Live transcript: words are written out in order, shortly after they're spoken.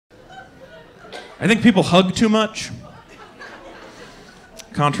I think people hug too much.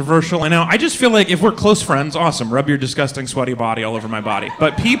 Controversial, I know. I just feel like if we're close friends, awesome. Rub your disgusting, sweaty body all over my body.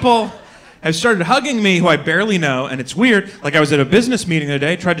 But people have started hugging me who I barely know, and it's weird. Like I was at a business meeting the other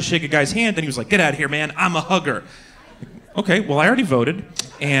day, tried to shake a guy's hand, and he was like, "Get out of here, man. I'm a hugger." Okay, well, I already voted.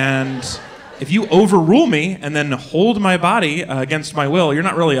 And if you overrule me and then hold my body against my will, you're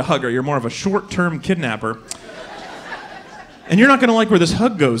not really a hugger. You're more of a short-term kidnapper. And you're not going to like where this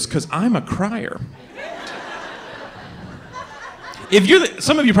hug goes, because I'm a crier. If you're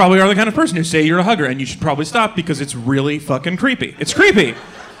some of you probably are the kind of person who say you're a hugger, and you should probably stop because it's really fucking creepy. It's creepy.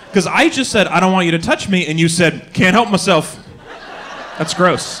 Because I just said, I don't want you to touch me, and you said, can't help myself. That's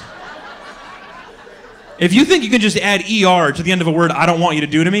gross. If you think you can just add ER to the end of a word I don't want you to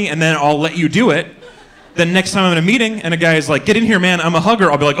do to me, and then I'll let you do it, then next time I'm in a meeting and a guy is like, get in here, man, I'm a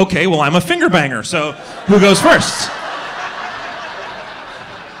hugger, I'll be like, okay, well, I'm a finger banger, so who goes first?